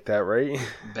name like that, right?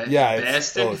 Yeah,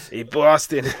 Boston. Hey,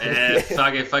 Boston.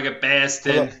 Fuck it,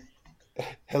 Boston.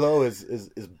 Hello, is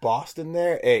Boston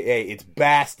there? Hey, it's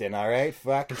Baston, all right?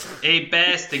 Fuck. Hey,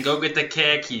 Baston, go get the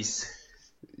khakis.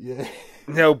 Yeah.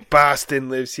 No, Boston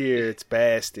lives here. It's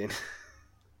Baston.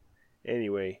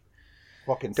 Anyway.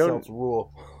 Fucking Celts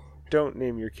rule. Don't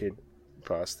name your kid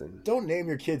Boston. Don't name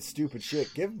your kid stupid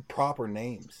shit. Give them proper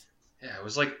names. Yeah, it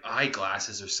was like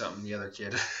eyeglasses or something, the other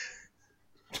kid.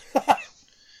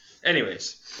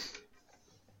 Anyways.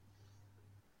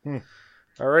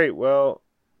 All right, well...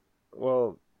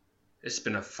 It's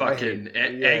been a fucking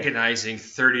agonizing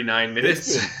 39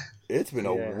 minutes. It's been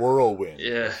a whirlwind.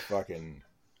 Yeah. Of fucking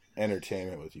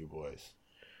entertainment with you boys.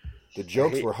 The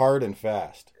jokes were hard and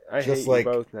fast. I just hate like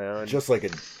you both now. Just like a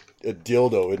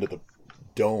dildo into the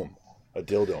dome. A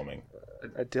dildoming.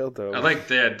 A dildo. I like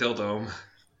that dildome.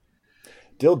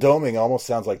 Dildoming almost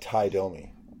sounds like Ty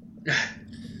Domi.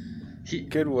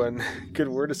 Good one. Good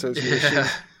word association. Yeah.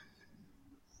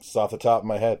 Just off the top of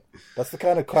my head. That's the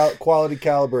kind of quality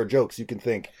caliber of jokes you can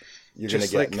think you're going to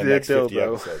get in the next 50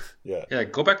 episodes. Yeah. Yeah,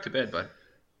 go back to bed, bud.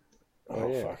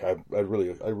 Fuck. I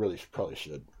really probably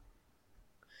should.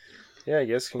 Yeah, I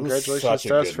guess congratulations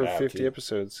to us for 50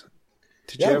 episodes.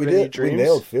 Did you have any dreams? We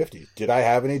nailed 50. Did I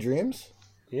have any dreams?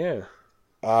 Yeah.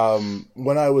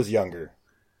 When I was younger,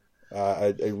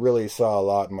 I really saw a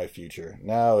lot in my future.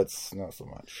 Now it's not so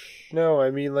much. No,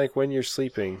 I mean like when you're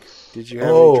sleeping. Did you have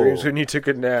any dreams when you took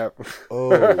a nap?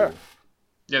 Oh.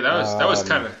 Yeah, that was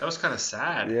kind of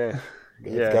sad. Yeah.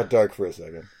 It got dark for a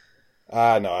second.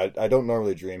 No, I don't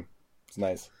normally dream. It's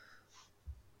nice.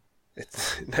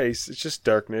 It's nice. It's just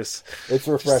darkness. It's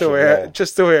refreshing.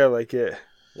 Just the way I like it.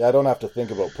 Yeah, I don't have to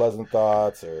think about pleasant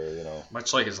thoughts or,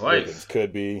 much like his life. Things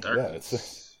could be.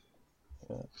 Darkness.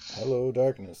 Yeah, hello,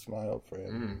 darkness, my old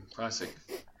friend. Classic.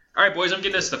 All right, boys, I'm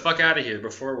getting us the fuck out of here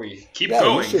before we keep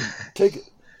going. You should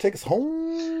take us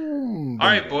home. All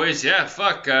right, boys. Yeah,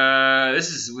 fuck. This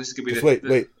is gonna be. Just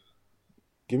wait.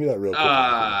 Give me that real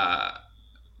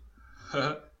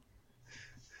quick.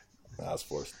 That was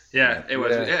forced. Yeah, it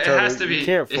was. Yeah, it totally. has to be.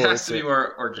 It has to be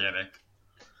more organic.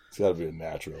 It's got to be a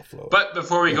natural flow. But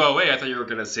before we go away, I thought you were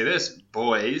gonna say this,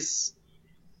 boys.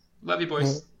 Love you,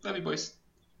 boys. Love you, boys.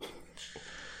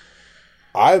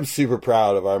 I'm super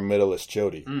proud of our middleist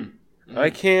Chody. I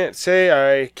can't say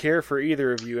I care for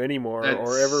either of you anymore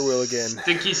or ever will again.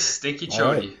 Stinky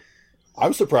Chody. Right.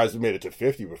 I'm surprised we made it to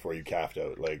 50 before you capped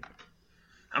out. Like,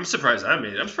 I'm surprised I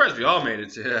made it. I'm surprised we all made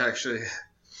it to actually.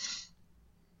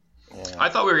 Yeah. I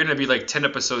thought we were going to be like 10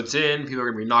 episodes in. People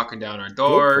are going to be knocking down our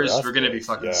doors. We're going to be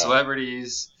fucking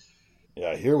celebrities.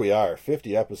 Yeah, here we are,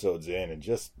 50 episodes in, and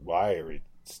just why are we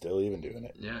still even doing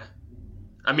it? Yeah.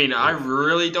 I mean, I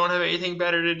really don't have anything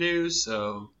better to do,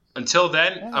 so until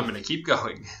then, I'm going to keep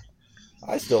going.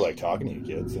 I still like talking to you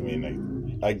kids. I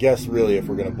mean, I guess really if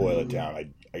we're going to boil it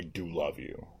down, I do love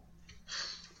you.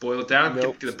 Boil it down?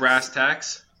 Nope. Get the brass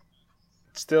tacks?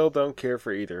 Still don't care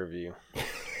for either of you.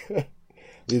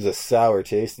 Leaves a sour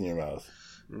taste in your mouth.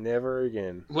 Never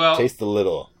again. Well, taste a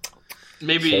little.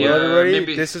 Maybe,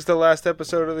 everybody, this is the last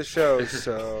episode of the show,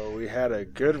 so we had a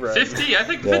good run. 50? I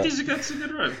think 50 is a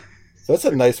good run. That's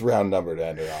a nice round number to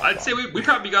end it off. I'd say we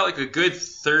probably got like a good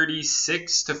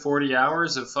 36 to 40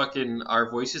 hours of fucking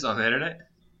our voices on the internet.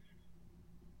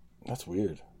 That's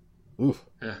weird. Oof.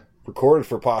 Yeah. Recorded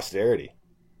for posterity.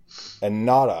 And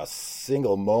not a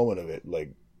single moment of it,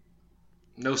 like,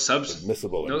 no substance.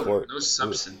 Admissible in court. No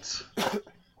substance.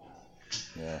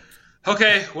 Yeah.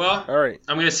 Okay, well, all right.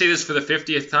 I'm going to say this for the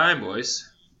 50th time,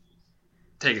 boys.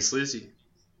 Take it sleazy.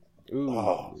 Ooh.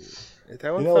 Oh.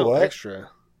 That one felt extra.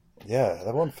 Yeah,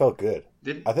 that one felt good.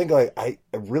 I think I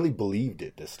really believed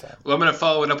it this time. Well, I'm going to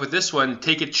follow it up with this one.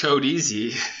 Take it chode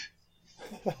easy.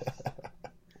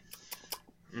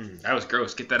 That was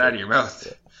gross. Get that out of your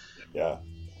mouth. Yeah.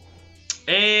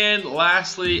 And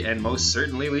lastly, and most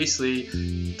certainly leastly,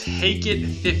 take it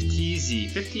 50 easy.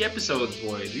 50 episodes,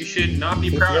 boys. We should not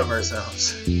be proud of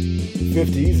ourselves. 50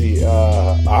 easy.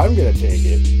 I'm going to take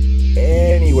it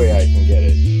any way I can get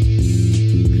it.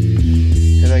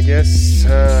 And I guess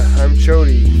I'm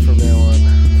Chody from now on.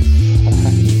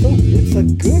 It's a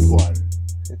good one.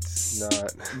 It's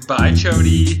not. Bye,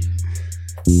 Chody.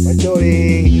 Bye,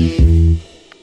 Chody.